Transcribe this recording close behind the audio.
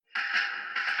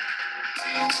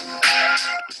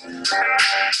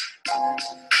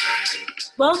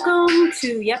Welcome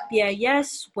to Yep, Yeah,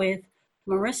 Yes with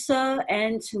Marissa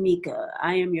and Tamika.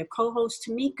 I am your co-host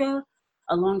Tamika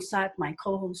alongside my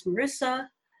co-host Marissa,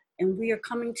 and we are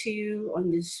coming to you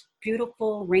on this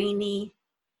beautiful, rainy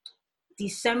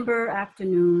December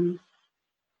afternoon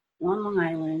on Long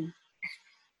Island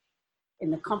in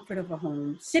the comfort of a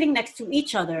home, sitting next to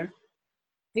each other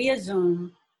via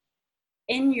Zoom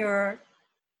in your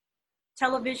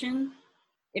television,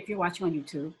 if you're watching on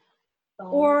YouTube,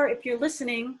 or if you're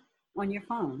listening on your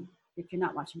phone, if you're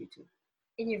not watching YouTube.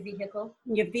 In your vehicle?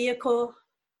 In your vehicle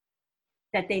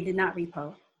that they did not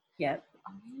repo yet.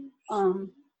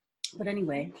 But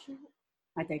anyway,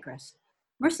 I digress.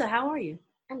 Marissa, how are you?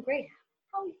 I'm great.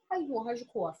 How you doing? How's your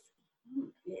cough?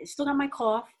 Still got my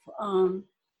cough.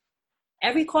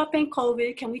 Every cough ain't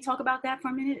COVID. Can we talk about that for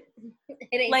a minute?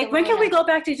 Like, when can we go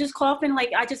back to just coughing?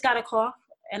 Like, I just got a cough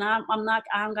and I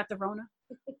haven't got the Rona.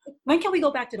 When can we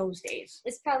go back to those days?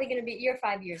 It's probably going to be, you're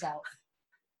 5 years out.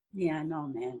 Yeah, I know,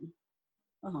 man.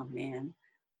 Oh, man.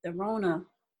 The Rona,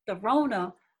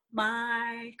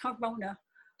 my Corona.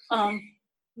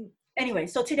 Anyway,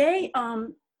 so today,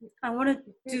 I want to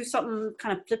do something,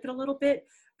 kind of flip it a little bit.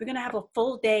 We're going to have a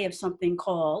full day of something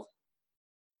called,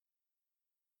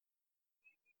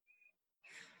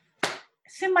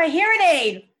 it's in my hearing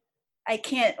aid. I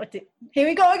can't, here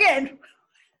we go again.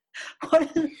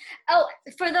 Oh,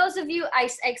 for those of you, I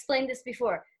explained this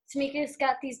before. Tamika's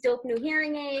got these dope new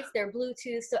hearing aids. They're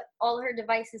Bluetooth, so all her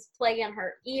devices play on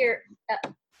her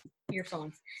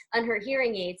earphones, on her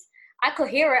hearing aids. I could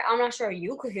hear it. I'm not sure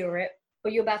you could hear it,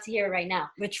 but you're about to hear it right now.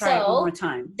 We'll try it one more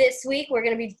time. This week, we're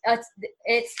going to be,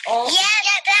 it's all... Yep,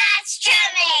 that's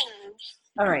trending!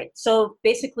 All right, so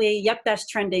basically, Yep, That's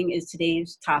Trending is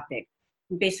today's topic.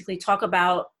 We basically talk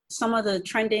about some of the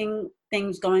trending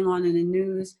things going on in the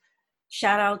news.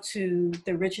 Shout out to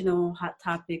the original Hot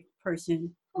Topic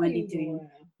person, Wendy Dean.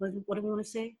 What do we want to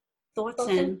say? Thoughts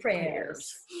and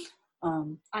prayers.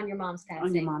 On your mom's passing.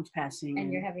 On your mom's passing.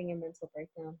 And you're having a mental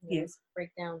breakdown. Yes.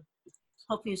 Breakdown.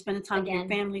 Hopefully you're spending time with your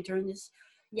family during this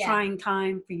trying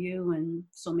time for you and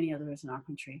so many others in our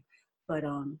country. But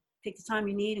take the time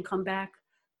you need and come back.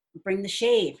 Bring the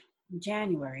shade in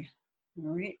January.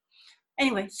 All right.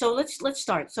 Anyway, so let's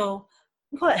start. So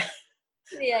what?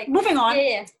 Yeah. Moving on.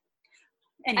 Yeah.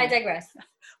 Anyway, I digress.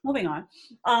 Moving on.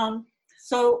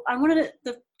 So I wanted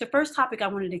to, the first topic I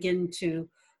wanted to get into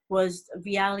was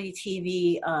reality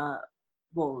TV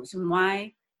woes and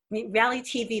why,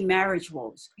 reality TV marriage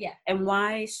woes. Yeah. And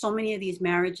why so many of these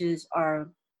marriages are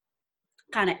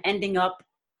kind of ending up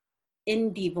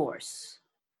in divorce.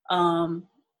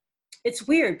 It's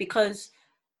weird because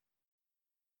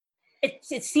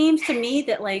it seems to me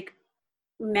that like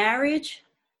marriage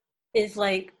is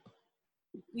like,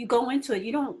 you go into it,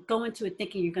 you don't go into it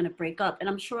thinking you're going to break up. And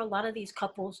I'm sure a lot of these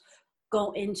couples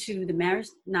go into the marriage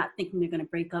not thinking they're going to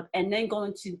break up, and then go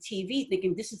into TV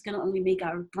thinking this is going to only make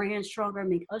our brand stronger,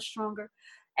 make us stronger.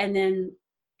 And then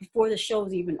before the show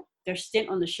is even, their stint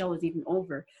on the show is even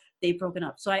over, they've broken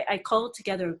up. So I called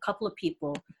together a couple of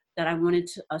people that I wanted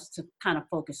us to kind of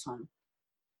focus on.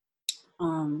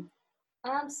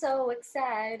 I'm so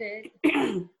excited.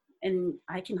 And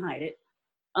I can hide it.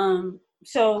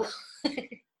 So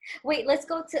wait, let's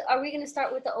go to, are we going to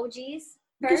start with the OGs first?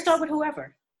 You can start with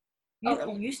whoever.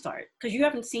 You start, because you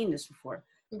haven't seen this before.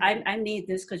 Mm-hmm. I need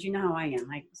this because you know how I am.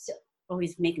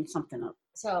 Always making something up.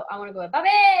 So I want to go with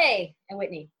Bobby and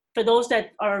Whitney. For those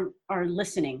that are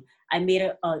listening, I made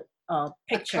a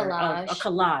picture, a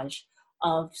collage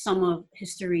of some of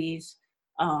history's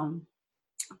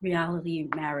reality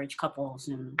marriage couples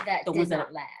and the ones that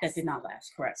did not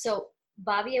last. Correct. So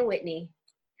Bobby and Whitney,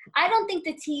 I don't think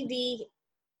the TV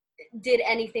did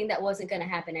anything that wasn't going to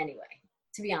happen anyway,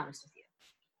 to be honest with you.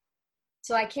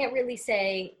 So I can't really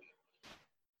say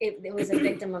it was a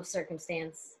victim of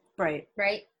circumstance. Right.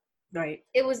 Right? Right.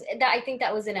 It was, I think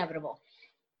that was inevitable.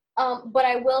 But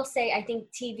I will say, I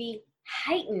think TV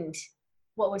heightened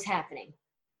what was happening.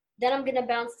 Then I'm going to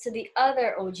bounce to the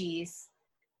other OGs.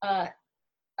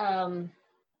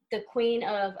 The queen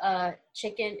of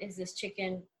chicken, is this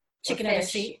chicken? Chicken and a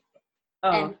seat.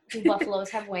 Oh. And do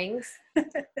buffaloes have wings?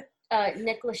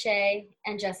 Nick Lachey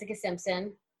and Jessica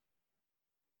Simpson.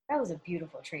 That was a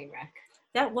beautiful train wreck.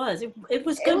 That was. It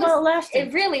was good while it lasted.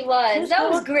 It really was. That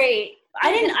was great.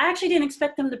 I actually didn't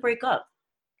expect them to break up.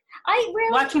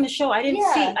 Watching the show, I didn't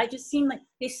see. I just seemed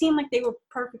like they were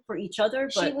perfect for each other.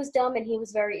 But she was dumb and he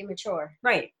was very immature.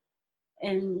 Right.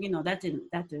 And that didn't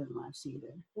last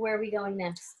either. Where are we going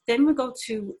next? Then we go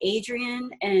to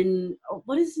Adrian and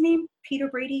what is his name? Peter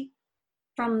Brady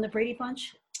from the Brady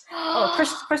Bunch.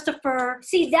 Christopher.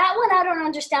 See, that one I don't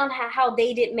understand how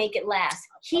they didn't make it last.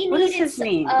 What is his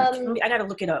name? I gotta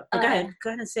look it up. But go ahead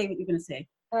and say what you're gonna say.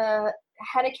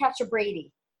 How to Catch a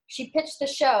Brady. She pitched the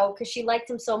show because she liked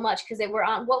him so much because they were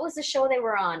on. What was the show they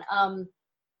were on?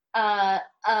 The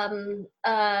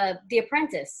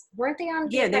Apprentice. Weren't they on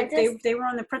The Apprentice? they were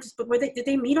on The Apprentice, but did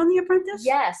they meet on The Apprentice?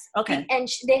 Yes. Okay. And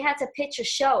they had to pitch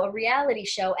a reality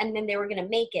show, and then they were going to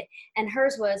make it. And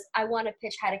hers was, I want to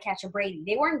pitch How to Catch a Brady.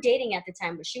 They weren't dating at the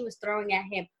time, but she was throwing at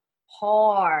him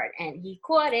hard, and he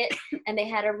caught it, and they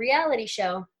had a reality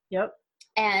show. Yep.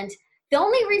 And the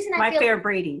only reason My Fair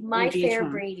Brady.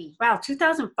 Wow,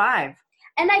 2005.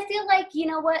 And I feel like, you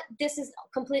know what, this is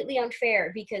completely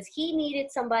unfair because he needed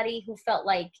somebody who felt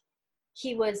like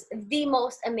he was the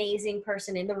most amazing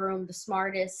person in the room, the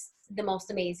smartest, the most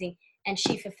amazing, and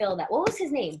she fulfilled that. What was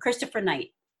his name? Christopher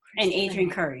Knight and Adrian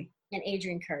Curry.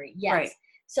 Yes. Right.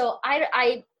 So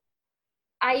I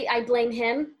blame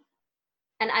him,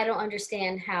 and I don't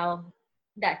understand how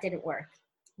that didn't work.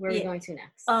 Where are we going to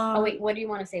next? Wait, what do you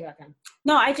want to say about them?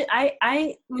 No,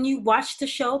 I when you watched the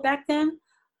show back then,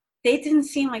 they didn't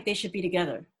seem like they should be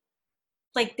together.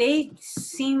 Like they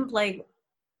seemed like,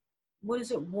 what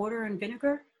is it, water and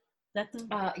vinegar? Is that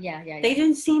the? Yeah. They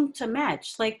didn't seem to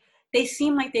match. Like they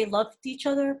seemed like they loved each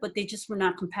other, but they just were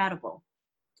not compatible.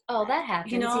 Oh, that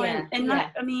happens. You know, yeah. and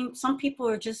not. I mean, some people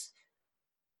are just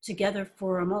together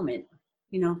for a moment.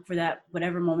 You know, for that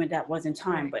whatever moment that was in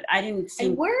time. Right. But I didn't see.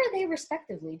 And where are they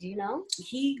respectively? Do you know?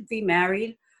 He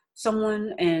remarried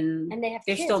someone, and they're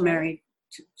kids, still right? married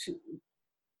to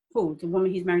who? The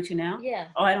woman he's married to now? Yeah.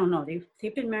 Oh, I don't know.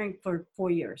 They've been married for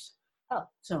 4 years. Oh.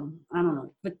 So I don't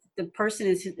know. But the person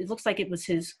is. It looks like it was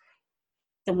his.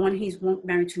 The one he's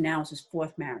married to now is his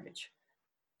 4th marriage.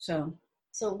 So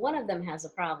one of them has a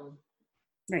problem.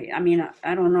 Right. I mean,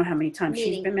 I don't know how many times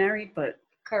she's been married, but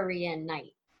Curry and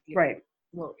Knight. Right.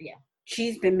 Well, yeah.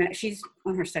 She's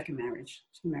on her 2nd marriage.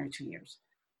 She's been married 2 years.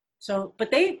 So, but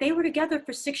they were together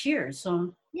for 6 years.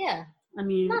 So yeah. I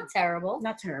mean, not terrible.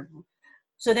 Not terrible.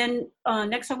 So then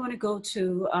next I want to go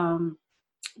to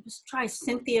let's try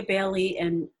Cynthia Bailey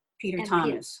and Peter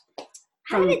Thomas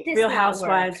from Real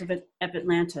Housewives of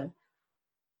Atlanta.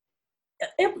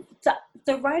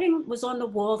 The writing was on the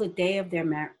wall the day of their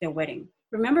wedding.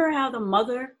 Remember how the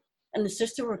mother and the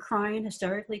sister were crying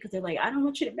hysterically because they're like, I don't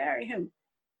want you to marry him.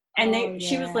 And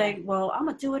she was like, well, I'm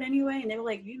going to do it anyway. And they were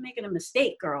like, you're making a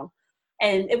mistake, girl.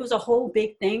 And it was a whole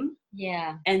big thing.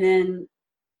 Yeah. And then,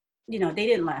 you know, they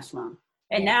didn't last long.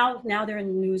 And now they're in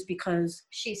the news because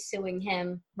she's suing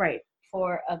him. Right.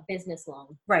 For a business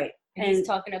loan. Right. And he's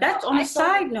talking about. That's on a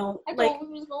side note. I thought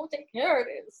we was going to take care of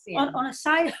this. Yeah. On a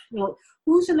side note,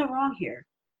 who's in the wrong here?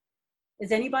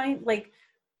 Is anybody like,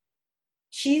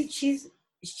 she's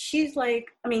like,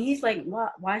 I mean, he's like,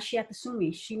 why she have to sue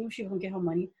me? She knew she was going to get her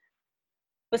money.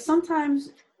 But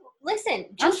sometimes. Listen,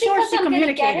 just because I'm going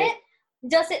to get it,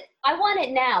 I want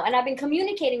it now. And I've been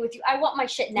communicating with you. I want my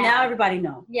shit now. Now everybody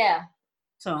know. Yeah.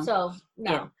 So no.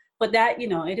 Yeah. But that, you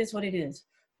know, it is what it is.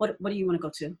 What do you want to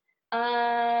go to?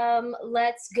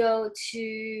 Let's go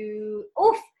to,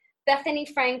 Bethany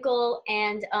Frankel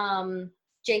and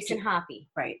Jason Hoppy.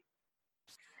 Right.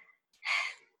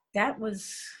 That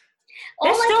was...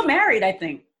 They're still married, I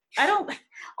think. All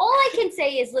I can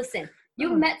say is, listen,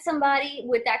 you met somebody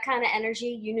with that kind of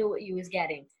energy, you knew what you was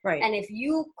getting. Right. And if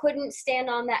you couldn't stand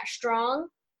on that strong,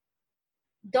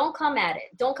 don't come at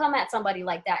it. Don't come at somebody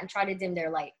like that and try to dim their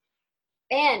light.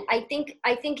 And I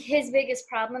think his biggest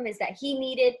problem is that he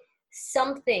needed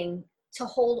something to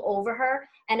hold over her.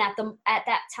 And at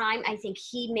that time, I think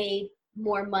he made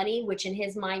more money, which in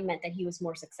his mind meant that he was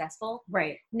more successful.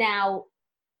 Right. Now,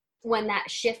 when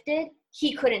that shifted,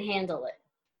 he couldn't handle it.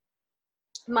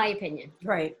 My opinion.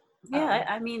 Right. Yeah.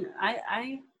 I mean,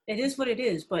 it is what it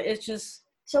is, but it's just.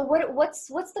 So what's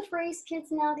the phrase kids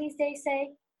now these days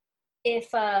say?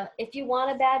 If you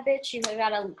want a bad bitch, you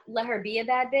gotta let her be a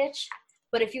bad bitch.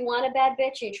 But if you want a bad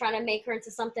bitch and you're trying to make her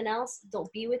into something else, don't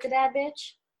be with the bad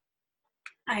bitch.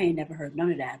 I ain't never heard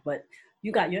none of that, but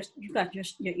you got your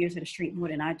ears to the street more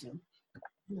than I do.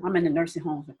 I'm in the nursing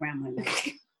homes with grandma now.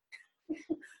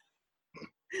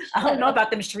 I don't know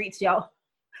about them streets, y'all.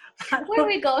 Where are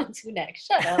we going to next?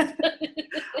 Shut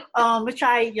up. We'll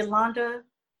try Yolanda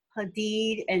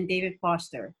Hadid and David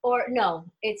Foster. Or no,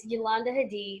 it's Yolanda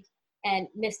Hadid and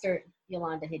Mr.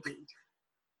 Yolanda Hadid.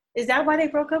 Is that why they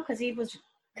broke up? Because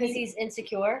he's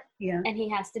insecure. Yeah. And he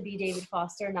has to be David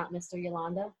Foster, not Mr.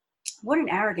 Yolanda. What an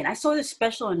arrogant. I saw this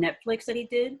special on Netflix that he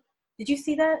did. Did you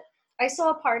see that? I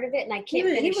saw a part of it and I can't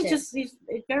finish it. He's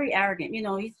very arrogant. You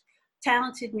know, he's a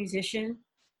talented musician.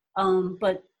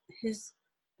 But his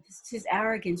his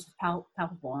arrogance was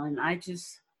palpable, and I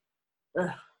just, ugh.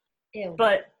 Ew.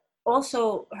 But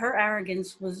also, her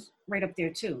arrogance was right up there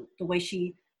too. The way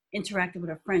she interacted with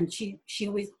her friends, she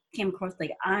always came across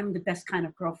like, I'm the best kind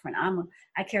of girlfriend.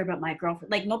 I care about my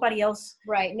girlfriend. Like nobody else.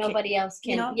 Right. Nobody else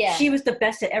can. You know, yeah. she was the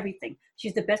best at everything.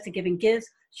 She's the best at giving gifts.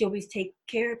 She always take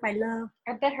care of my love.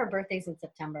 I bet her birthday's in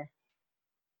September.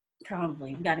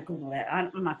 Probably. You got to Google that.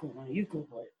 I'm not Googling it. You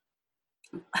Google it.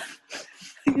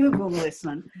 You Google it,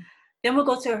 son. Then we'll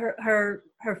go to her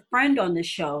friend on the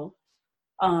show,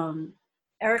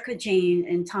 Erica Jane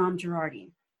and Tom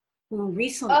Girardi, who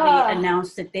recently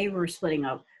announced that they were splitting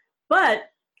up. But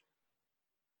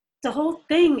the whole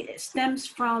thing stems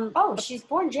from... Oh, she's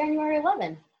born January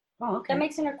 11. Oh, okay. That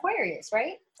makes an Aquarius,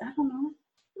 right? I don't know.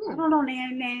 I don't know,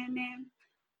 name.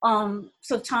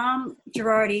 So Tom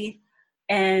Girardi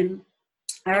and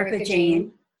Erica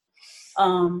Jane.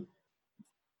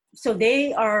 So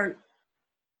they are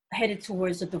headed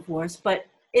towards a divorce, but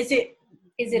is it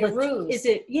a ruse? Is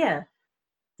it, yeah.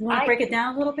 You want to break it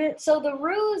down a little bit? So the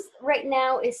ruse right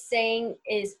now is saying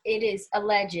it is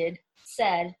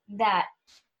said that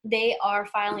they are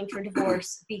filing for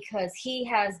divorce because he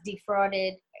has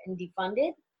defrauded his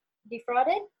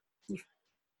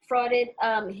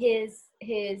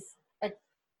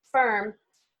firm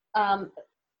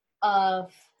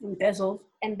of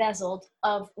embezzled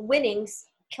of winnings,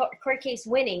 court case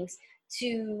winnings,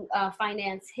 to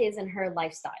finance his and her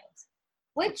lifestyles,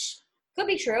 which could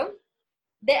be true.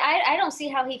 I don't see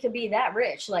how he could be that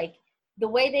rich. Like the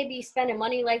way they be spending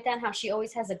money like that, how she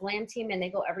always has a glam team and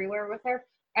they go everywhere with her.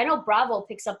 I know Bravo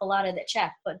picks up a lot of the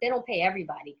check, but they don't pay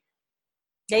everybody.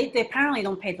 They apparently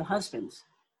don't pay the husbands.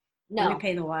 No. They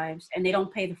pay the wives, and they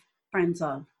don't pay the friends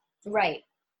of. Right.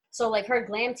 So like her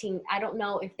glam team, I don't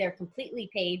know if they're completely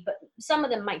paid, but some of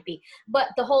them might be. But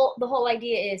the whole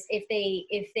idea is if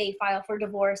they file for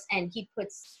divorce and he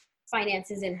puts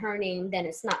finances in her name, then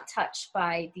it's not touched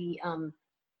by the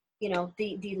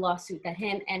the lawsuit that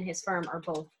him and his firm are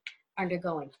both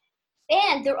undergoing.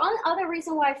 And the other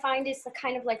reason why I find this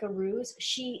kind of like a ruse,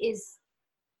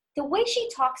 the way she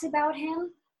talks about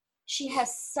him, she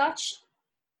has such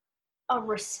a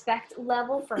respect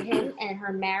level for him and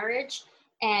her marriage,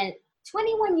 and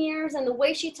 21 years, and the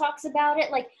way she talks about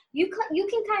it, like you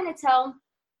can kind of tell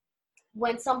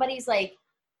when somebody's like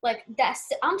that's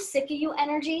I'm sick of you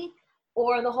energy,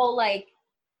 or the whole like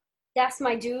that's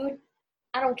my dude.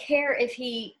 I don't care if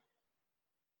he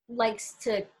likes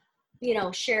to,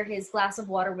 share his glass of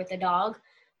water with a dog.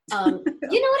 You know what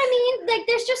I mean? Like,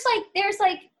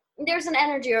 there's an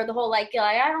energy, or the whole, I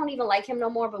don't even like him no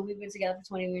more, but we've been together for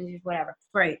 20 years, whatever.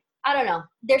 Right. I don't know.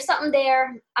 There's something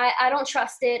there. I don't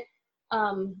trust it.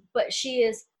 But she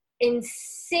is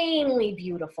insanely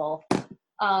beautiful.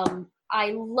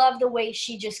 I love the way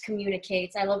she just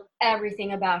communicates. I love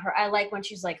everything about her. I like when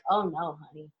she's like, oh no,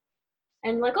 honey.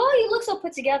 And like, oh, you look so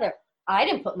put together. I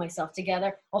didn't put myself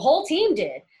together. A whole team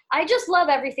did. I just love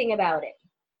everything about it.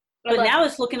 But now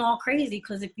it's looking all crazy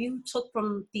because if you took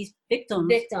from these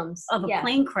victims of a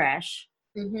plane crash,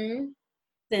 then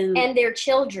and their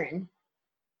children,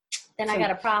 then I got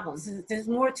a problem. There's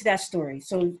more to that story.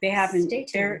 So they haven't.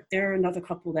 They're another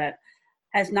couple that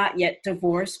has not yet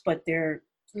divorced, but they're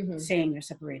saying they're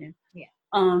separated. Yeah.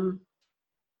 Who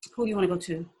do you want to go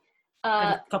to?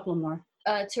 A couple more.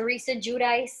 Teresa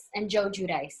Giudice and Joe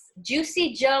Giudice.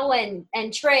 Juicy Joe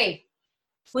and Trey.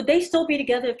 Would they still be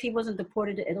together if he wasn't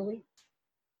deported to Italy?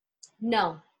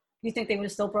 No. You think they would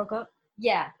have still broke up?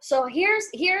 Yeah. So here's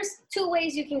 2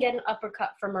 ways you can get an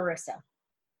uppercut from Marissa.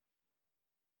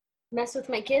 Mess with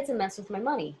my kids and mess with my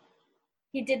money.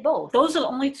 He did both. Those are the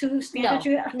only 2 standards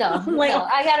you have? No,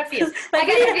 I got a few. We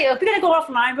got to go off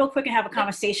mine real quick and have a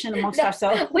conversation amongst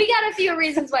ourselves. We got a few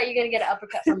reasons why you're going to get an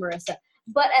uppercut from Marissa.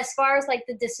 But as far as like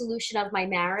the dissolution of my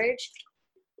marriage,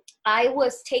 I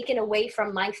was taken away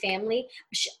from my family.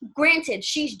 Granted,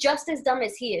 she's just as dumb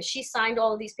as he is. She signed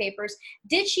all of these papers.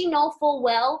 Did she know full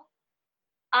well?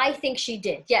 I think she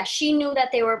did. Yeah, she knew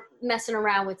that they were messing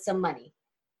around with some money.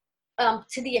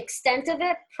 To the extent of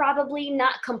it, probably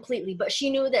not completely, but she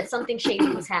knew that something shady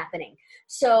was happening.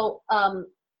 So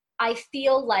I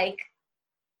feel like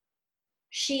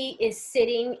she is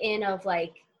sitting in of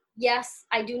like, yes,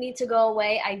 I do need to go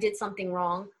away. I did something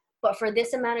wrong. But for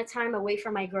this amount of time away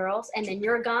from my girls, and then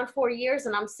you're gone 4 years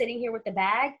and I'm sitting here with the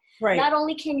bag, right. Not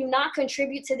only can you not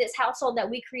contribute to this household that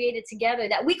we created together,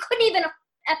 that we couldn't even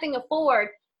effing afford,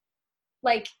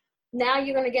 like now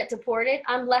you're going to get deported.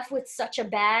 I'm left with such a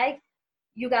bag.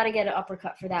 You got to get an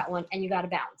uppercut for that one, and you got to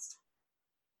bounce.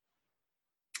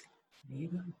 There you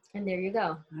go. And there you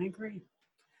go. I agree.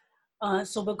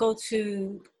 So we'll go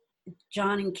to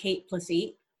John and Kate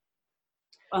 +8.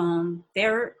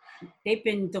 they've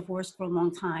been divorced for a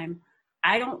long time.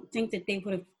 I don't think that they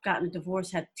would have gotten a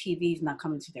divorce had TVs not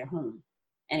come into their home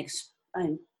and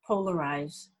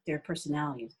polarize their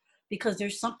personalities. Because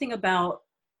there's something about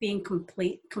being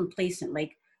complacent.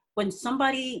 Like when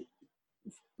somebody,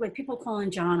 like people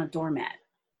calling John a doormat.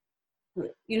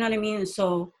 You know what I mean? And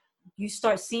so you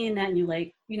start seeing that and you're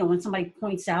like, when somebody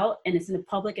points out and it's in the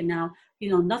public and now,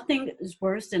 nothing is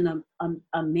worse than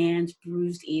a man's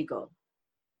bruised ego.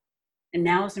 And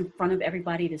now it's in front of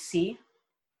everybody to see.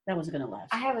 That wasn't going to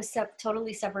last. I have a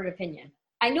totally separate opinion.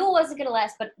 I knew it wasn't going to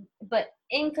last, but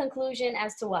in conclusion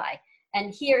as to why.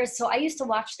 And so I used to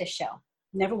watch this show.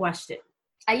 Never watched it.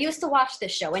 I used to watch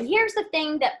this show. And here's the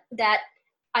thing that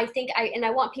I think I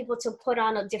want people to put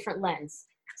on a different lens.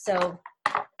 So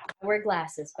I wear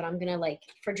glasses, but I'm going to,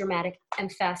 for dramatic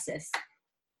emphasis,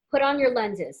 put on your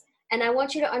lenses. And I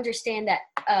want you to understand that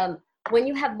when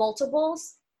you have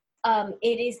multiples,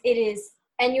 it is,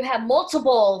 and you have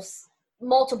multiples.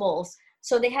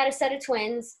 So they had a set of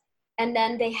twins, and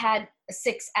then they had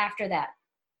 6 after that.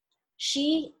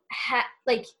 She had,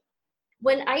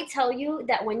 when I tell you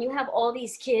that when you have all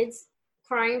these kids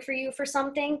crying for you for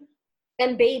something,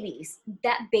 and babies,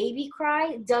 that baby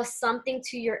cry does something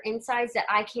to your insides that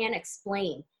I can't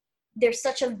explain. There's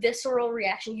such a visceral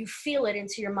reaction. You feel it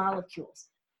into your molecules.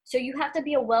 So you have to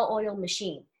be a well-oiled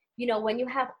machine. When you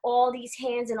have all these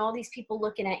hands and all these people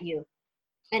looking at you,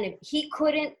 and if he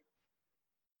couldn't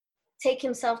take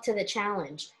himself to the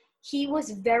challenge, he was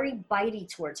very bitey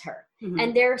towards her. Mm-hmm.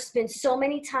 And there's been so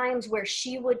many times where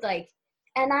she would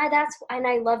and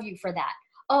I love you for that.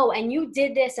 Oh, and you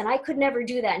did this and I could never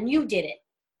do that and you did it.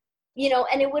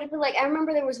 And it would have been I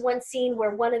remember there was one scene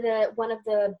where one of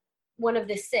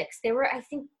the 6, they were, I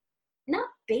think, not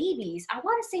babies. I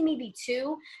want to say maybe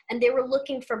 2, and they were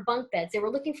looking for bunk beds. They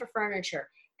were looking for furniture,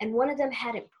 and one of them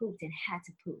hadn't pooped and had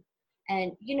to poop.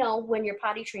 And when you're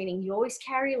potty training, you always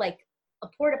carry a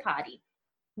porta potty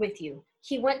with you.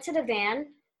 He went to the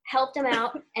van, helped him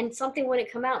out, and something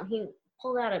wouldn't come out, and he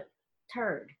pulled out a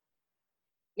turd.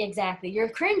 Exactly. You're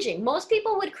cringing. Most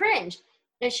people would cringe.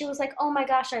 And she was like, oh my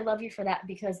gosh, I love you for that,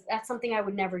 because that's something I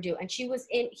would never do. And she was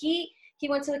he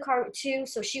went to the car too,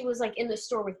 so she was in the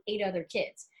store with 8 other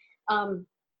kids.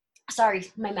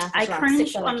 Sorry, my math is wrong. I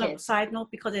cringe on the side note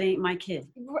because it ain't my kid.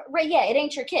 Right, yeah, it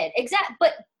ain't your kid. Exactly.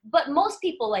 But most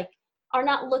people are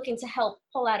not looking to help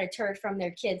pull out a turd from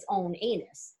their kid's own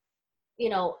anus.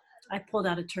 I pulled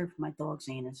out a turd from my dog's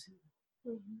anus.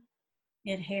 Mm-hmm.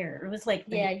 It had hair. It was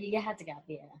yeah, you had to go.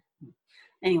 Yeah.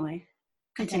 Anyway,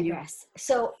 continue.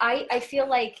 So I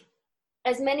feel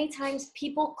as many times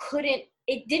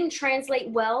it didn't translate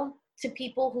well to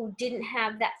people who didn't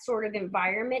have that sort of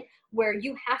environment where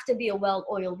you have to be a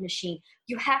well-oiled machine.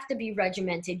 You have to be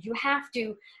regimented.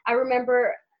 I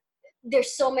remember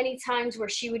there's so many times where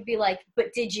she would be like,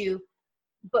 but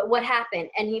what happened?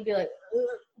 And he'd be like,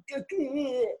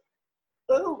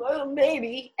 oh,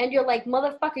 maybe. And you're like,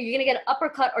 motherfucker, you're going to get an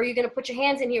uppercut or you're going to put your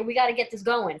hands in here. We got to get this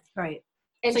going. Right.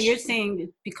 And so you're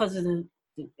saying because of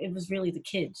it was really the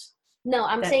kids. No,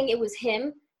 I'm saying it was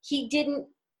him. He didn't.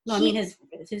 No, I mean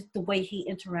the way he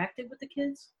interacted with the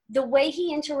kids. The way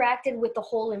he interacted with the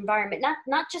whole environment,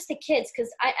 not just the kids,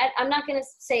 because I'm not gonna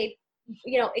say,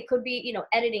 it could be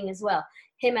editing as well.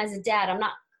 Him as a dad,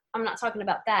 I'm not talking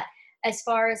about that. As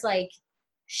far as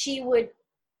she would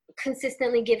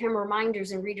consistently give him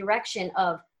reminders and redirection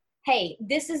of, hey,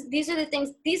 these are the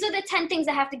 10 things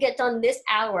that have to get done this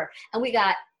hour, and we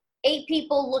got 8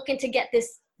 people looking to get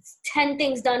this 10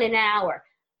 things done in an hour.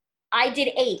 I did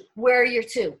 8. Where are your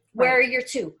 2? Where are your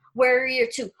 2? Where are your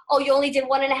 2? Oh, you only did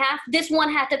 1.5? This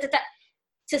one had to.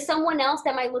 To someone else,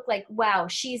 that might look like, wow,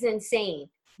 she's insane.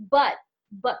 But,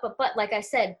 like I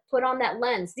said, put on that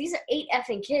lens. These are 8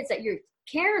 effing kids that you're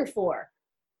caring for.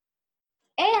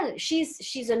 And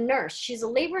she's a nurse. She's a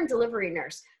labor and delivery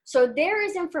nurse. So there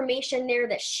is information there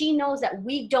that she knows that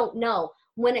we don't know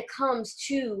when it comes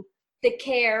to the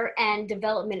care and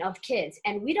development of kids.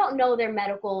 And we don't know their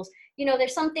medicals.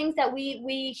 There's some things that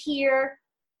we hear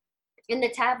in the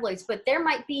tabloids, but there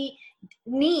might be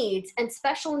needs and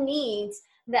special needs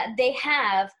that they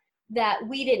have that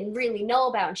we didn't really know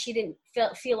about, and she didn't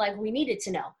feel like we needed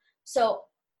to know. So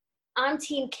I'm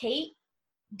Team Kate.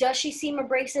 Does she seem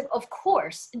abrasive? Of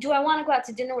course. Do I want to go out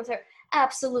to dinner with her?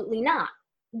 Absolutely not.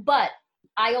 But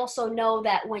I also know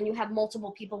that when you have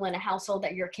multiple people in a household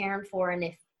that you're caring for, and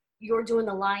if you're doing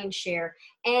the lion's share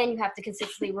and you have to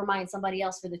consistently remind somebody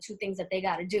else for the 2 things that they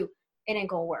got to do, it ain't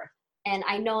gonna work. And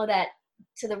I know that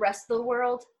to the rest of the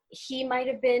world, he might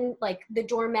have been the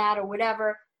doormat or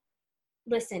whatever.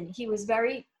 Listen, he was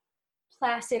very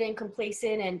placid and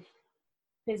complacent, and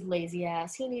His lazy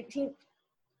ass.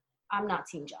 I'm not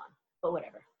Team John, but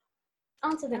whatever.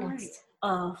 On to the next.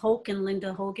 Hulk and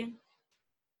Linda Hogan.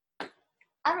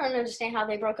 I don't understand how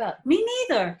they broke up. Me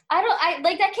neither.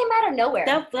 Like that came out of nowhere.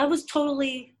 That was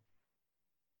totally.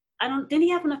 Didn't he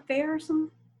have an affair or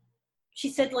something? She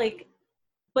said like,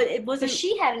 but it wasn't. But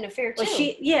she had an affair too.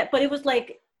 But it was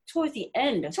like towards the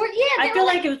end. I feel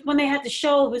like it was when they had the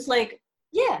show. It was like.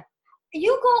 Yeah,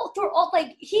 you go through all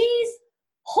like he's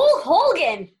Hulk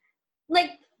Hogan,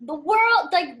 like the world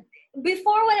like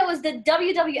before when it was the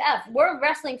WWF World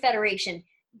Wrestling Federation.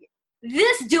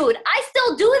 This dude, I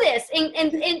still do this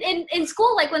in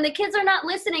school. Like when the kids are not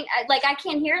listening, I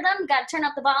can't hear them. Got to turn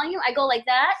up the volume. I go like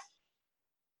that.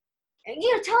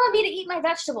 You're telling me to eat my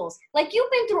vegetables. Like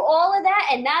you've been through all of that,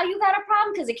 and now you got a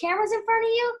problem because the camera's in front of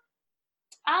you.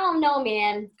 I don't know,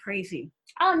 man. Crazy.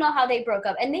 I don't know how they broke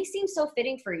up, and they seem so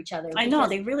fitting for each other. I know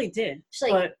they really did.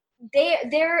 Like but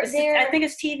they're. I think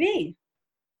it's TV.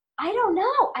 I don't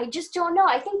know. I just don't know.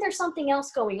 I think there's something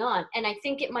else going on, and I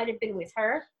think it might have been with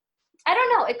her. I don't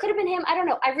know. It could have been him. I don't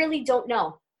know. I really don't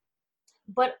know.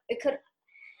 But it could.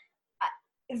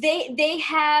 They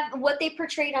have what they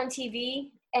portrayed on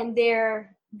TV and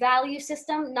their value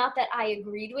system. Not that I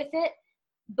agreed with it,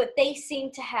 but they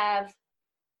seem to have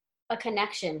a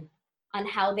connection on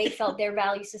how they felt their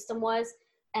value system was,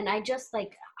 and I just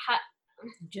like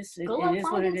go out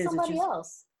finding somebody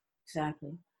else.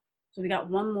 Exactly. So we got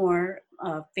one more,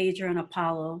 Phaedra and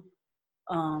Apollo.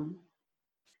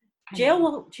 Jail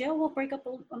will break up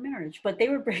a marriage, but they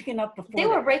were breaking up before. They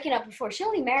were breaking up before. She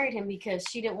only married him because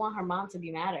she didn't want her mom to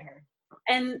be mad at her.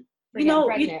 And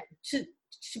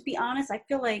to be honest, I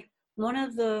feel like one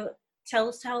of the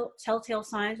telltale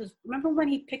signs was, remember when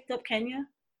he picked up Kenya?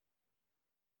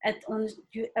 On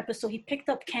the episode, he picked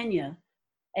up Kenya,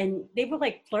 and they were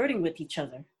like flirting with each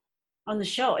other on the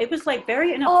show. It was like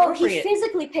very inappropriate. Oh, he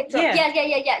physically picked her up.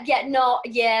 Yeah. No,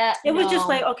 yeah. It was just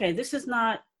like, okay, this is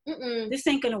not. This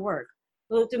ain't gonna work.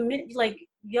 Well, like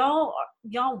y'all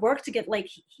work to get like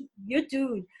your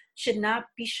dude should not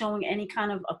be showing any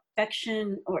kind of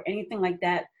affection or anything like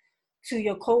that to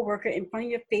your coworker in front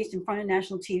of your face, in front of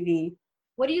national TV.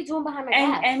 What are you doing behind my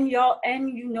back? And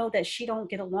you know that she don't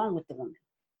get along with the woman.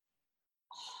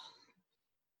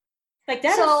 Like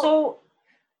that is so.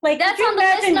 Like that's on the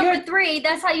list number 3.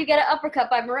 That's how you get an uppercut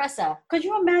by Marissa. Could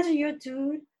you imagine your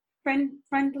dude,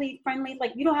 friendly?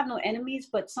 Like you don't have no enemies,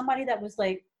 but somebody that was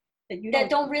like that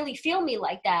don't really feel me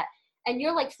like that, and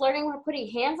you're like flirting with putting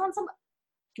hands on somebody.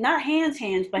 Not hands,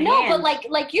 but no, hands. but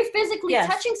like you're physically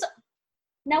touching.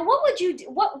 Now, what would you do?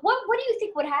 What do you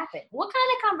think would happen? What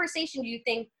kind of conversation do you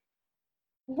think?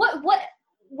 What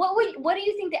do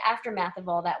you think the aftermath of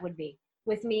all that would be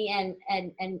with me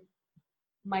and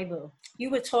my boo? You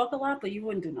would talk a lot, but you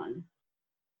wouldn't do nothing.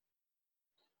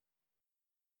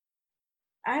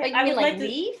 I would like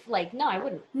leave? Like, no, I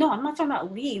wouldn't. No, I'm not talking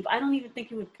about leave. I don't even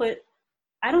think you would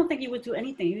I don't think you would do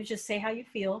anything. You would just say how you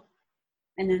feel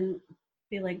and then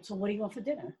be like, so what do you want for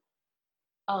dinner?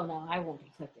 Oh, no, I won't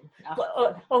be cooking.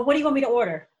 Or what do you want me to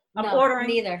order? I'm ordering.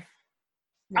 Neither.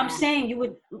 Nah. I'm saying you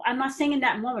would, I'm not saying in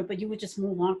that moment, but you would just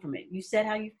move on from it. You said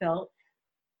how you felt.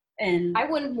 And I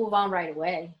wouldn't move on right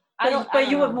away. But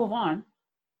you would move on.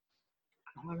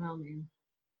 I don't know, man.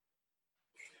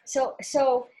 So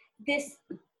this,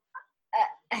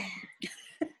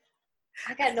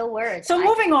 I got no words. So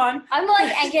moving on.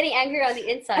 I'm getting angry on the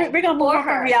inside. We're going to move on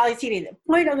from reality TV. The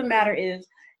point of the matter is,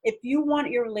 if you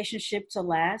want your relationship to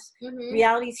last,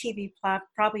 reality TV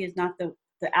probably is not the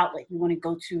outlet you want to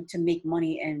go to make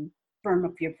money and firm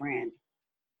up your brand.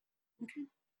 Okay.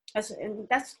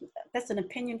 That's an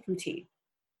opinion from T.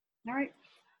 All right.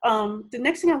 The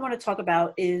next thing I want to talk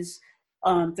about is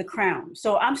The Crown.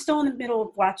 So I'm still in the middle of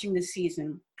watching this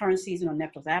current season on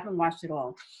Netflix. I haven't watched it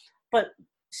all. But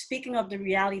speaking of the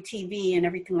reality TV and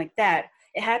everything like that,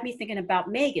 it had me thinking about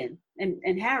Meghan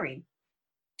and Harry.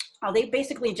 How they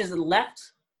basically just left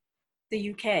the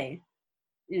UK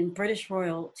in British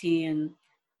royalty, and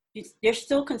they're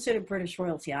still considered British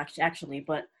royalty actually,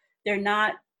 but they're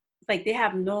not, like, they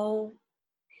have no.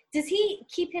 Does he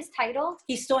keep his title?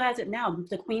 He still has it now.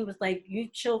 The Queen was like, you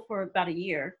chill for about a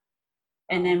year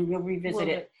and then we'll revisit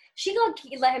it. She gonna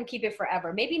let him keep it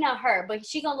forever. Maybe not her, but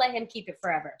she gonna let him keep it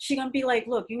forever. She gonna be like,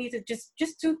 look, you need to just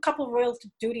do a couple of royal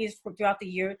duties throughout the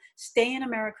year. Stay in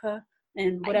America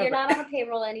and whatever. You're not on a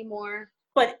payroll anymore.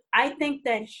 But I think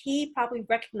that he probably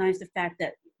recognized the fact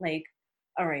that, like,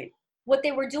 all right. What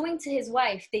they were doing to his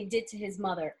wife, they did to his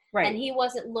mother. Right. And he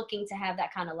wasn't looking to have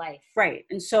that kind of life. Right.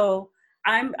 And so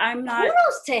I'm not.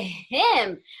 Kudos to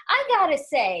him. I gotta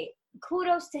say,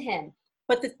 kudos to him.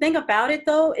 But the thing about it,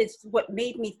 though, is what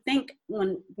made me think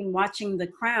when watching The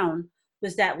Crown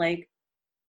was that, like,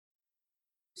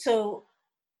 so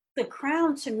The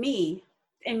Crown to me,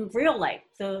 in real life,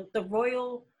 the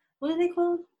royal, what are they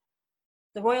called?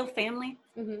 The royal family.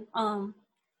 Mm-hmm.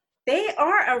 They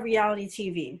are a reality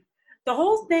TV. The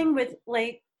whole thing with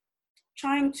like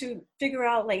trying to figure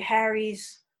out like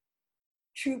Harry's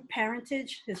true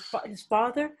parentage, his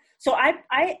father. So I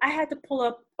had to pull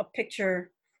up a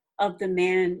picture of the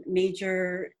man,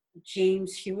 Major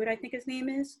James Hewitt, I think his name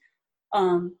is.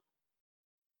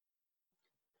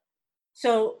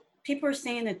 So people are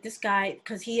saying that this guy,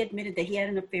 because he admitted that he had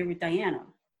an affair with Diana.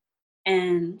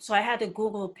 And so I had to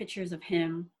Google pictures of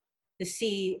him to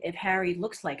see if Harry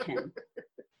looks like him.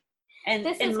 And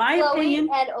This in is my Chloe opinion,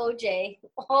 and OJ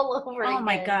all over again. oh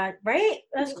my God, right?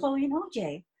 That's Chloe and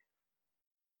OJ.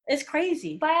 It's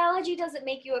crazy. Biology doesn't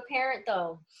make you a parent,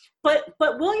 though. But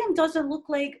William doesn't look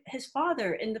like his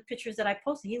father in the pictures that I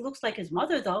posted. He looks like his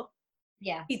mother, though.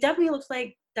 Yeah. He definitely looks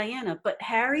like Diana. But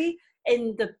Harry,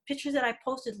 in the pictures that I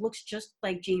posted, looks just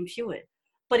like James Hewitt.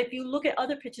 But if you look at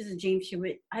other pictures of James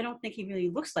Hewitt, I don't think he really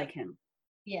looks like him.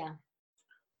 Yeah.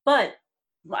 But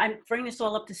I'm bringing this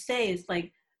all up to say is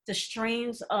like the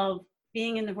strains of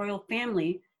being in the royal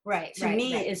family, right, to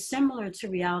me, is similar to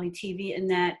reality TV in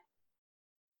that,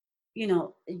 you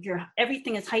know,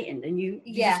 everything is heightened and you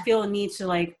just feel a need to,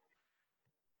 like,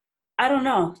 I don't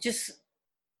know, just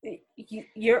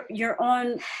you're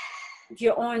on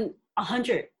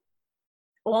 100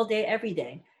 all day, every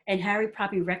day. And Harry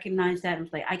probably recognized that and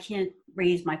was like, I can't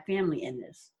raise my family in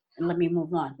this, and let me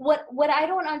move on. What I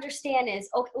don't understand is,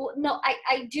 okay, well, no,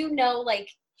 I do know, like,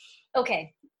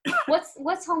 okay,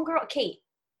 what's homegirl Kate?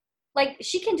 Like,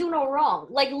 she can do no wrong.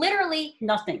 Like, literally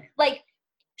nothing. Like,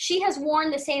 she has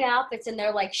worn the same outfits and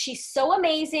they're like, she's so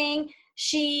amazing.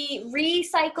 She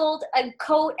recycled a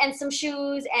coat and some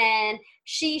shoes, and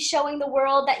she's showing the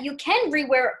world that you can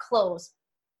rewear clothes.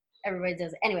 Everybody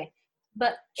does it. Anyway,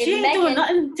 but she ain't doing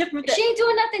nothing different. She ain't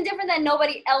doing nothing different than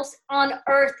nobody else on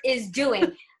earth is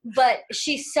doing. But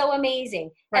she's so amazing.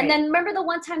 Right. And then remember the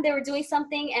one time they were doing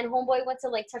something and homeboy went to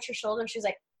like touch her shoulder and she was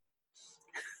like,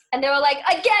 and they were like,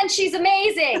 again, she's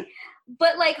amazing.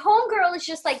 But like homegirl is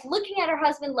just like looking at her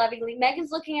husband lovingly.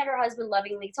 Megan's looking at her husband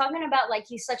lovingly, talking about like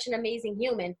he's such an amazing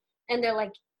human. And they're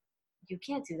like, you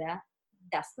can't do that.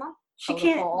 That's not she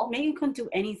protocol. Can't. Megan couldn't do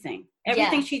anything.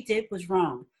 Everything she did was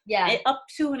wrong. Yeah. And up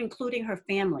to and including her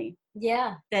family.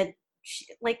 Yeah. That she,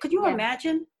 like, could you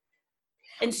imagine?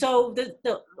 And so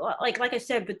the like I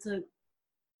said, but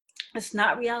it's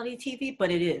not reality TV, but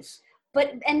it is.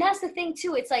 But and that's the thing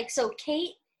too. It's like, so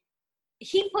Kate,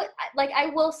 he put, like, I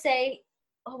will say,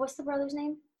 oh, what's the brother's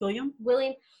name? William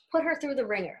put her through the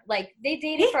ringer. Like, they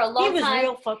dated for a long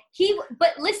time.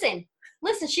 But listen,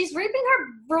 she's reaping her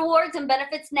rewards and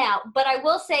benefits now. But I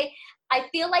will say, I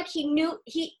feel like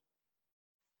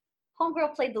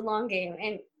homegirl played the long game,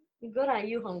 and good on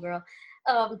you, homegirl.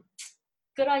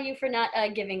 Good on you for not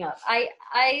giving up.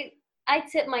 I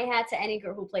tip my hat to any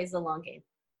girl who plays the long game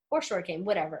or short game,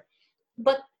 whatever.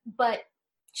 But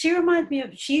she reminds me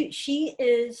of she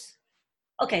is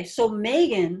okay. So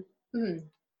Megan,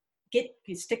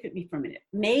 stick with me for a minute.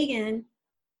 Megan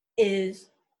is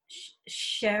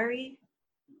Sherry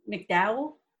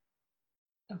McDowell.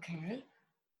 Okay.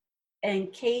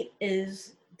 And Kate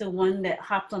is the one that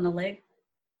hopped on the leg,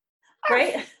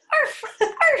 right?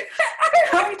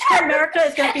 Coming to America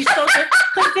is going to be so good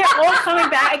because they're all coming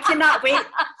back. I cannot wait.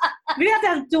 We have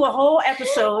to do a whole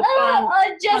episode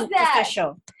on this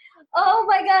show. Oh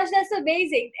my gosh, that's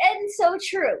amazing and so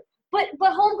true. But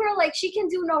homegirl, like, she can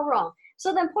do no wrong.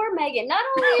 So then poor Megan, not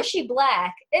only is she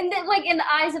black, and then like in the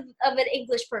eyes of an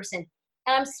English person,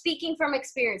 and I'm speaking from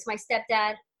experience. My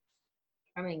stepdad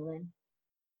from England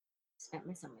spent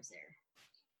my summers there.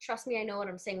 Trust me, I know what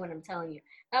I'm saying when I'm telling you.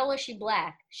 Not only is she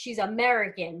black, she's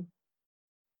American,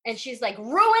 and she's like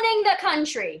ruining the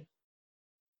country.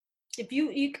 If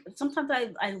you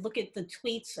sometimes I look at the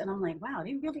tweets and I'm like, wow,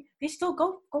 they still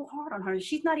go hard on her.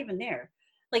 She's not even there.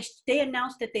 Like, they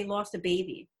announced that they lost a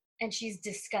baby, and she's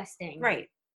disgusting. Right.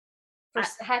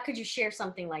 How could you share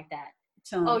something like that?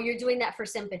 So, you're doing that for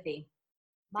sympathy,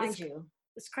 mind you.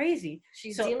 It's crazy.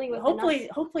 She's dealing with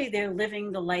hopefully they're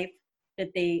living the life that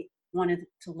they wanted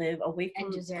to live away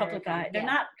from public eye. They're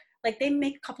not, like, they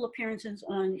make a couple appearances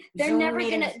on Zoom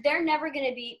meetings. They're never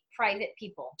gonna be private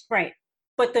people. Right.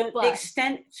 But the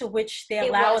extent to which they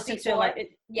allow us into, like,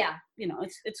 it, you know,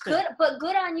 it's good. But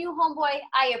good on you, homeboy.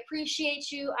 I appreciate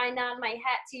you. I nod my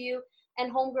hat to you.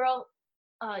 And homegirl,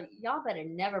 y'all better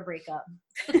never break up.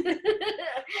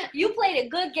 You played a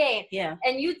good game. Yeah.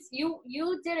 And you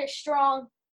did it strong.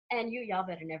 And y'all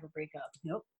better never break up.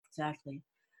 Yep, exactly.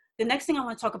 The next thing I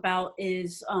want to talk about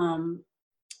is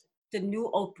the new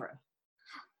Oprah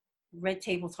Red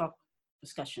Table Talk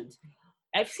discussions.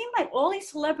 I've seen like all these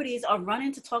celebrities are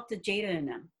running to talk to Jada and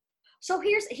them. So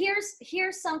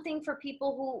here's something for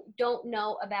people who don't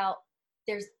know about.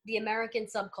 There's the American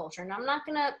subculture, and I'm not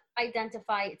gonna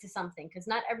identify it to something because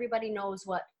not everybody knows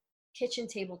what kitchen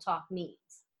table talk means.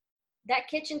 That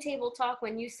kitchen table talk,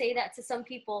 when you say that to some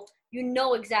people, you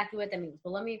know exactly what that means.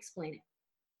 But let me explain it.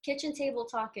 Kitchen table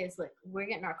talk is like, we're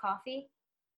getting our coffee,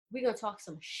 we're gonna talk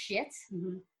some shit,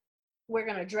 we're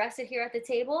gonna address it here at the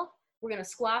table, we're gonna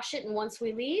squash it, and once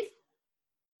we leave,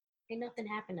 ain't nothing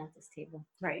happened at this table.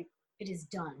 Right. It is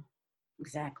done.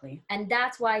 Exactly. And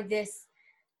that's why this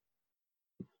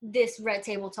Red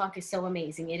Table Talk is so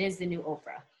amazing. It is the new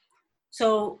Oprah.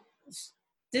 So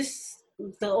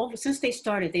since they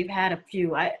started, they've had a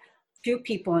few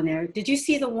people in there. Did you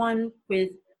see the one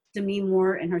with Demi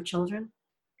Moore and her children?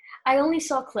 I only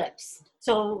saw clips.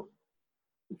 So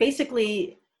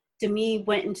basically, Demi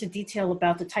went into detail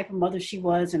about the type of mother she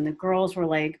was, and the girls were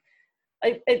like,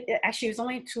 actually, it was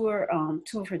only two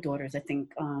of her daughters, I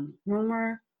think,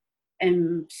 Rumor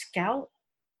and Scout.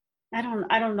 I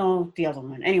don't know the other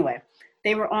one. Anyway,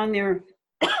 they were on there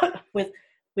with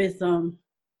the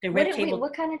red table.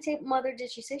 What kind of mother did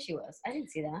she say she was? I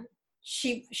didn't see that.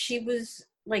 She was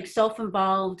like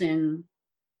self-involved and,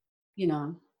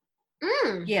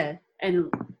 yeah,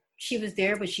 and she was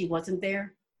there, but she wasn't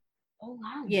there. Oh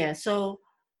wow. Yeah. So,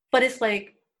 but it's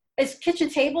like it's kitchen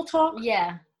table talk.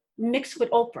 Yeah. Mixed with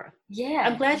Oprah. Yeah.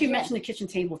 I'm glad you mentioned the kitchen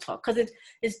table talk because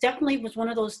it's definitely was one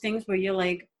of those things where you're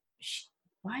like,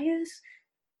 why is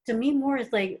Demi Moore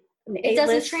is like it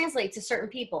doesn't translate to certain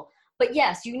people. But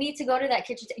yes, you need to go to that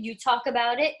kitchen. You talk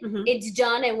about it. Mm-hmm. It's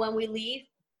done, and when we leave,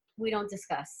 we don't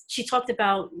discuss. She talked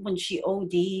about when she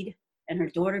OD'd and her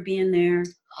daughter being there.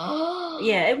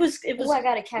 Yeah, it was. Oh, I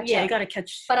gotta catch up. Yeah, I gotta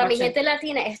catch. Para mi gente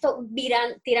latina, esto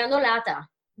tirando lata.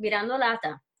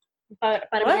 Para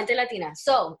mi gente latina.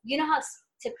 So, you know how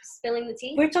spilling the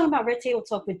tea? We're talking about Red Table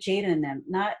Talk with Jada and them,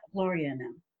 not Gloria and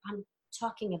them. I'm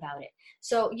talking about it.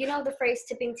 So, you know the phrase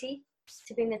tipping tea?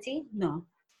 Tipping the tea? No.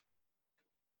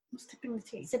 What's tipping the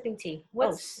tea? Sipping tea.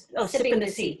 What's sipping the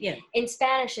tea? Yeah. In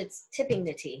Spanish, it's tipping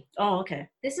the tea. Oh, okay.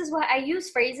 This is why I use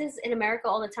phrases in America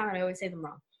all the time, and I always say them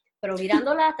wrong. Pero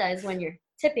virando lata is when you're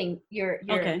tipping your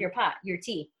pot, your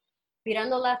tea.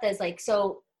 Virando lata is like,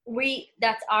 so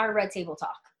that's our red table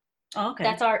talk. Oh, okay.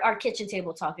 That's our kitchen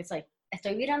table talk. It's like,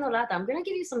 estoy virando lata. I'm going to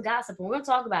give you some gossip, and we're going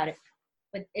to talk about it.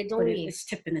 But it's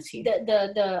tipping the tea.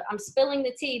 I'm spilling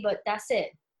the tea, but that's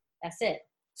it. That's it.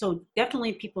 So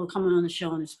definitely people coming on the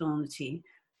show and spilling the tea.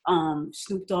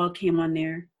 Snoop Dogg came on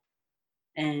there,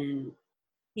 and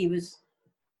he was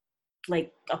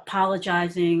like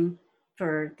apologizing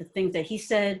for the things that he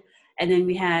said. And then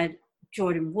we had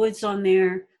Jordan Woods on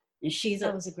there, and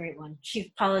that was a great one. She's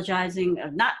apologizing,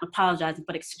 not apologizing,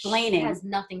 but explaining. She has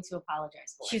nothing to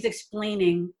apologize for. She's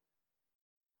explaining.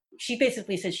 She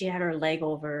basically said she had her leg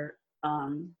over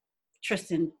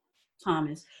Tristan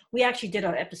Thomas. We actually did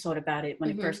an episode about it when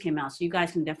it first came out, so you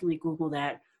guys can definitely Google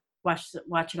that, watch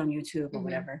it on YouTube or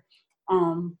whatever.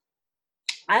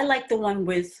 I like the one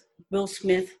with Will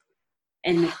Smith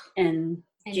and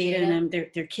Jada and them,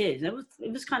 their kids.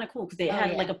 It was kind of cool because they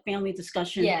had like a family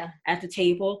discussion at the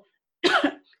table.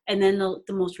 And then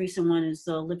the most recent one is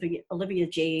Olivia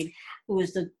Jade, who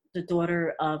is the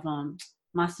daughter of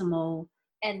Massimo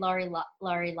and Laurie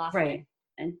Loughlin, right,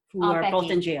 and who are Becky. Both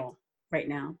in jail right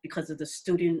now because of the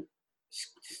student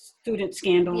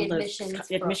scandal, the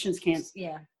admissions scandal.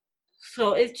 Yeah.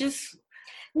 So it's just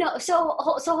no. So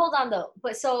hold on though.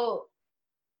 But so,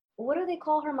 what do they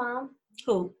call her mom?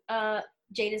 Who?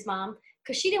 Jada's mom,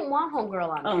 because she didn't want homegirl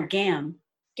on there. Oh,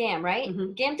 Gam, right?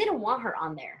 Mm-hmm. Gam didn't want her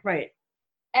on there. Right.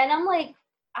 And I'm like,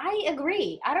 I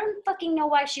agree. I don't fucking know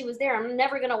why she was there. I'm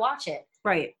never gonna watch it.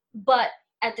 Right. But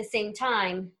at the same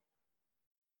time,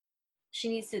 she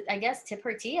needs to, I guess, tip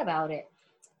her tea about it.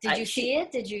 Did you see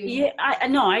it? Did you? Yeah, I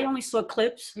know. I only saw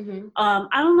clips. Mm-hmm. I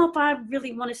don't know if I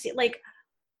really want to see it. Like,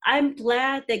 I'm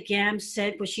glad that Gam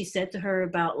said what she said to her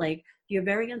about, like, you're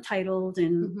very entitled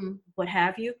and what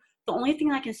have you. The only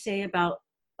thing I can say about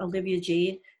Olivia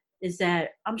Jade is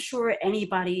that I'm sure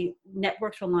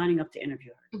networks were lining up to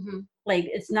interview her. Mm-hmm. Like,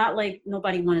 it's not like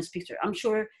nobody wanted to speak to her. I'm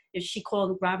sure if she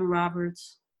called Robin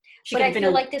Roberts. But I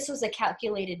feel like this was a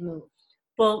calculated move.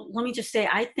 Well, let me just say,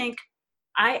 I think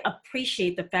I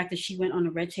appreciate the fact that she went on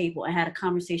the red table and had a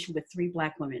conversation with 3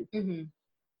 Black women,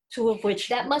 two of which...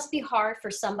 That must be hard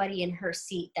for somebody in her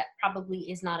seat that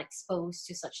probably is not exposed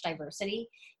to such diversity.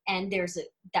 And there's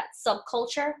that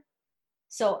subculture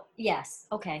So yes,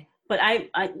 okay. But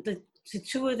the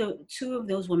two of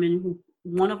those women, who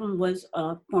one of them was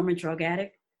a former drug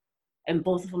addict, and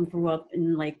both of them grew up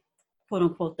in, like, quote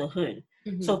unquote, the hood.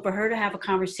 Mhm. So for her to have a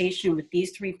conversation with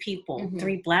these three people, Mhm.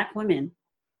 3 Black women,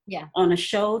 Yeah. on a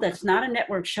show that's not a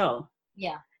network show,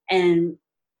 Yeah. and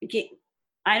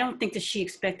I don't think that she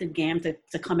expected Gam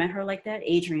to come at her like that.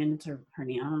 Adrian is her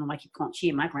name. I don't know why I keep calling she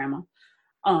and my grandma.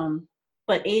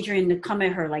 But Adrian to come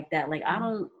at her like that, like, I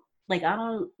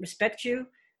don't respect you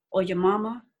or your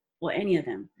mama or any of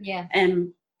them. Yeah.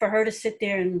 And for her to sit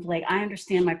there and, like, I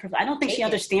understand my privilege. I don't think she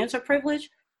understands her privilege,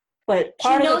 but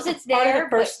She knows it's there, part of the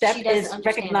first but step she doesn't is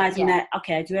understand recognizing it. Yeah. that,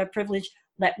 okay, I do have privilege.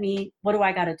 What do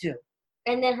I got to do?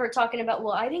 And then her talking about,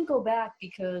 well, I didn't go back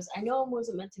because I know I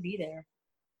wasn't meant to be there.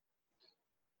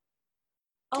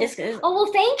 Oh,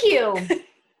 well, thank you.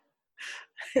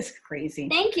 It's crazy.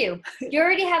 Thank you. You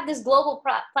already have this global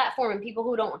platform and people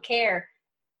who don't care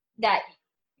that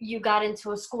you got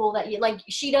into a school that you like.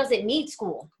 She doesn't need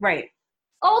school. Right.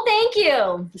 Oh, thank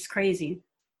you. It's crazy.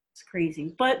 It's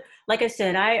crazy. But like I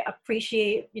said, I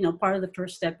appreciate, part of the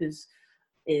first step is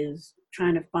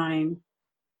trying to find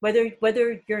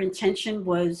whether your intention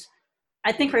was,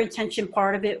 I think her intention,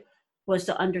 part of it was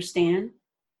to understand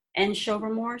and show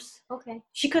remorse. Okay.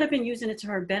 She could have been using it to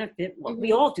her benefit. Well, Mm-hmm.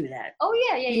 we all do that. Oh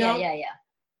yeah.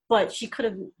 But she could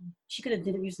have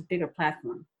didn't use a bigger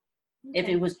platform if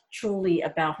it was truly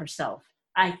about herself,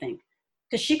 I think.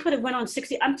 Because she could have went on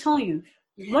 60. I'm telling you,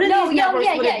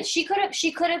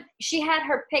 She had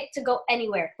her pick to go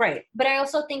anywhere. Right. But I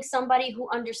also think somebody who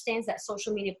understands that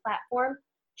social media platform,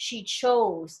 she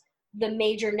chose the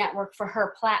major network for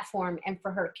her platform and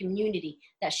for her community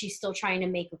that she's still trying to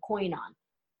make a coin on.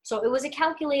 So it was a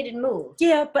calculated move.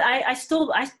 Yeah, but I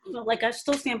still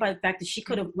stand by the fact that she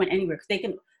could have went anywhere,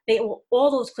 because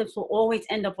all those clips will always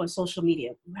end up on social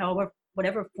media, however,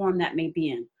 whatever form that may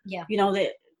be in. Yeah.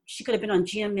 That she could have been on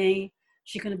GMA,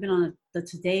 she could have been on the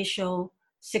Today Show,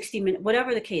 60 Minutes,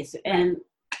 whatever the case, right. And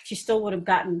she still would have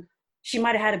she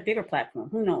might have had a bigger platform.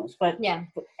 Who knows? But yeah,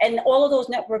 and all of those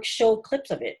networks showed clips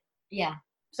of it. Yeah.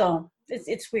 So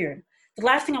it's weird. The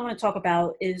last thing I want to talk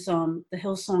about is the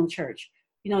Hillsong Church.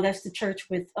 That's the church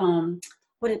with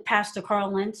Pastor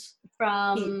Carl Lentz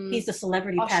from he's the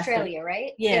celebrity Australia, pastor.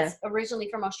 Right? Yeah, it's originally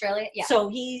from Australia. Yeah. So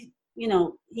he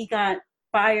got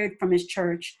fired from his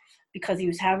church because he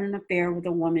was having an affair with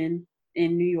a woman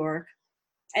in New York.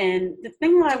 And the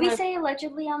thing did we say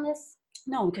allegedly on this?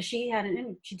 No, because she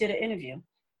did an interview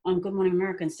on Good Morning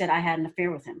America and said I had an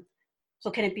affair with him. So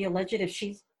can it be alleged if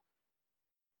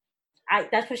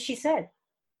that's what she said.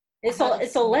 It's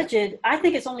alleged. I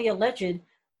think it's only alleged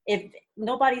if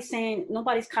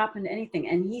nobody's copping anything.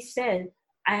 And he said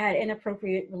I had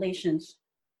inappropriate relations.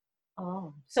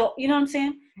 Oh. So you know what I'm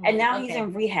saying? And now he's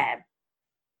in rehab.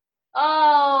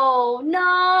 Oh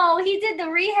no, he did the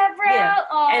rehab route. Yeah.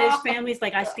 Oh. And his family's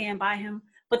like, I stand by him.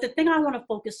 But the thing I want to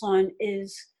focus on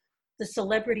is the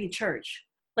celebrity church.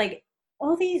 Like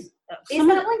all these. Is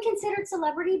that one considered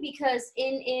celebrity? Because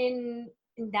in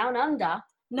Down Under.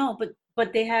 No,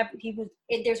 but they have.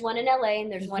 There's one in LA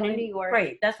and there's one in New York.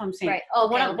 Right. That's what I'm saying. Right.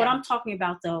 Oh, okay, what I'm talking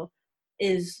about though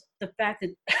is the fact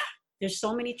that there's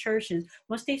so many churches.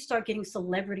 Once they start getting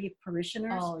celebrity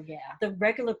parishioners, the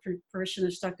regular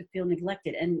parishioners start to feel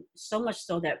neglected, and so much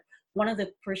so that one of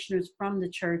the parishioners from the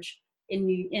church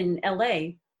in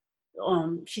LA,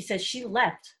 she said she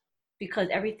left because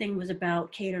everything was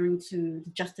about catering to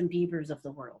the Justin Biebers of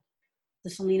the world, the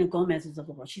Selena Gomez's of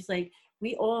the world. She's like,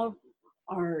 we all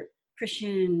are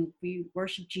Christian, we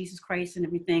worship Jesus Christ and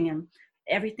everything, and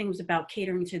everything was about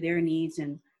catering to their needs,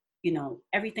 and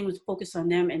everything was focused on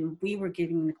them, and we were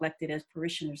getting neglected as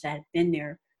parishioners that had been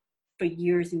there for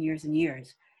years and years and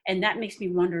years. And that makes me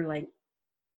wonder, like,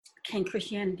 can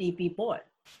Christianity be bought?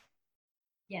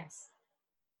 Yes.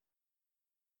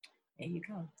 There you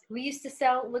go. We used to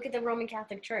sell, look at the Roman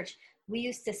Catholic Church. We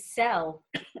used to sell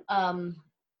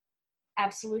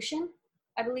absolution,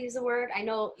 I believe is the word. I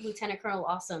know Lieutenant Colonel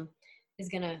Awesome is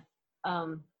going to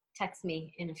text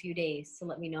me in a few days to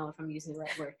let me know if I'm using the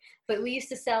right word. But we used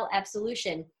to sell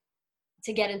absolution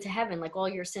to get into heaven, like all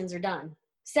your sins are done.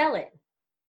 Sell it.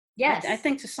 Yes. I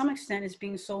think to some extent it's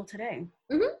being sold today.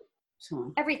 Mm-hmm.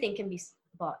 So everything can be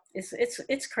bought.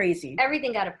 It's crazy.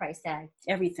 Everything got a price tag.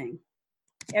 Everything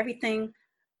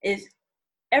is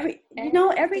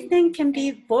everything can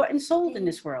be bought and sold in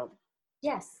this world.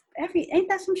 Yes. Ain't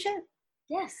that some shit?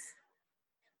 Yes.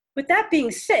 With that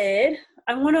being said,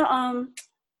 I want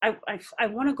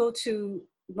to go to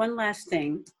one last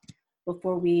thing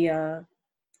before we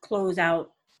close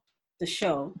out the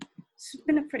show. It's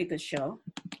been a pretty good show.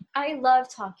 I love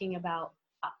talking about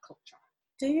pop culture.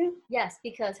 Do you? Yes,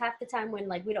 because half the time when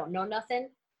like we don't know nothing,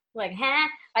 like,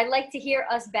 I'd like to hear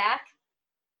us back.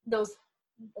 Those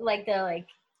like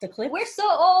The clip? we're so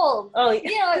old. Oh, You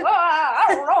know, like, I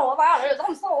don't know about it.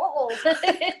 I'm so old.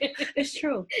 it's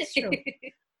true. It's true.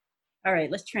 All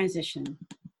right, let's transition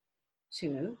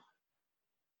to.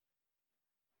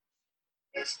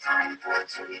 It's time for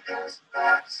Tamika's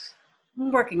Thoughts.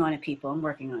 I'm working on it, people. I'm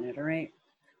working on it, all right?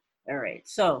 All right.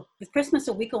 So, with Christmas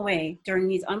a week away, during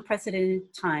these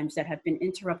unprecedented times that have been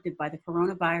interrupted by the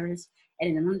coronavirus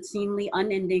and an unseemly,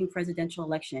 unending presidential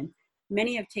election,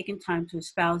 many have taken time to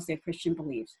espouse their Christian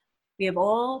beliefs. We have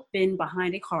all been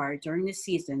behind a car during this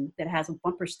season that has a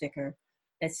bumper sticker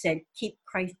that said, keep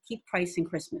Christ in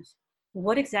Christmas.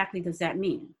 What exactly does that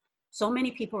mean? So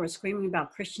many people are screaming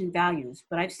about Christian values,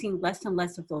 but I've seen less and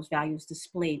less of those values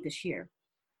displayed this year.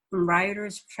 From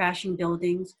rioters trashing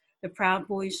buildings, the Proud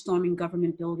Boys storming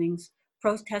government buildings,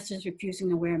 protesters refusing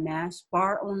to wear masks,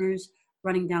 bar owners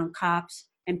running down cops,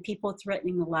 and people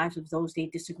threatening the lives of those they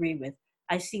disagree with,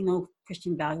 I see no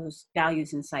Christian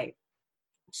values in sight.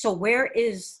 So where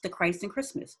is the Christ in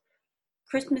Christmas?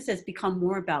 Christmas has become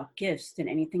more about gifts than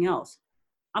anything else.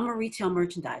 I'm a retail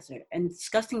merchandiser, and the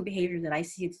disgusting behavior that I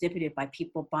see exhibited by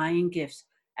people buying gifts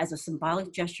as a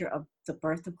symbolic gesture of the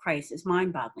birth of Christ is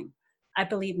mind-boggling. I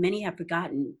believe many have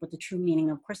forgotten what the true meaning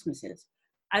of Christmas is.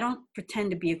 I don't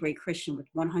pretend to be a great Christian with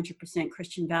 100%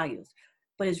 Christian values,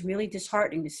 but it's really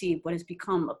disheartening to see what has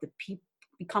become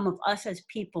of us as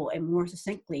people, and more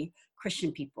succinctly,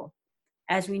 Christian people.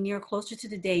 As we near closer to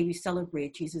the day we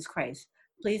celebrate Jesus Christ,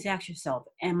 please ask yourself,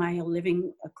 am I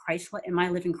living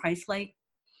Christ-like?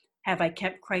 Have I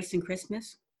kept Christ in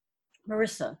Christmas?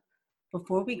 Marissa,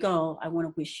 before we go, I want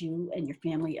to wish you and your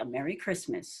family a Merry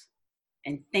Christmas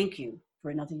and thank you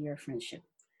for another year of friendship.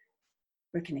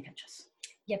 Where can they catch us?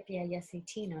 Yep, yeah, yes,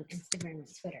 18 on Instagram and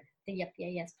Twitter. The Yep, yeah,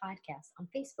 yes podcast on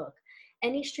Facebook.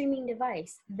 Any streaming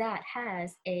device that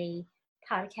has a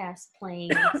podcast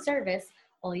playing service,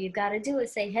 all you've got to do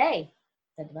is say, hey,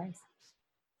 the device,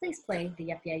 please play the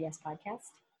Yep, yeah, yes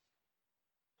podcast.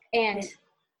 And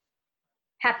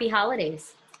happy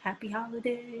holidays. Happy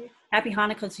holiday. Happy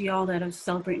Hanukkah to y'all that are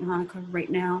celebrating Hanukkah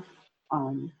right now.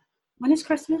 When is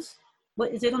Christmas?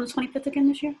 What is it, on the 25th again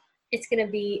this year? It's going to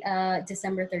be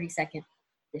December 32nd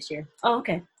this year. Oh,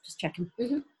 okay. Just checking.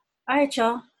 Mm-hmm. All right,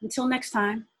 y'all. Until next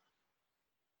time.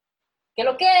 Que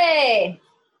lo que?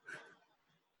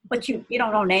 But you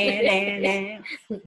don't know. Nah.